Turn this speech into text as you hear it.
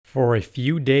For a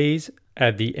few days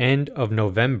at the end of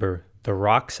November, the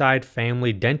Rockside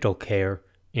Family Dental Care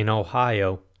in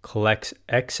Ohio collects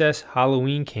excess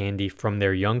Halloween candy from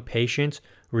their young patients,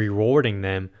 rewarding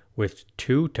them with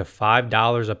 $2 to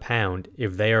 $5 a pound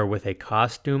if they are with a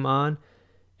costume on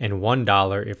and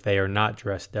 $1 if they are not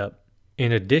dressed up.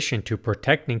 In addition to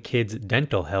protecting kids'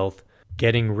 dental health,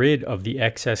 getting rid of the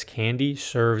excess candy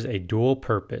serves a dual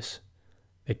purpose.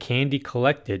 The candy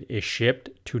collected is shipped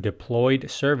to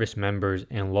deployed service members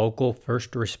and local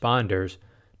first responders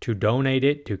to donate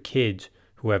it to kids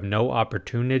who have no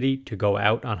opportunity to go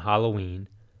out on Halloween.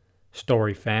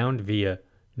 Story found via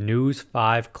News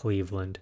 5 Cleveland.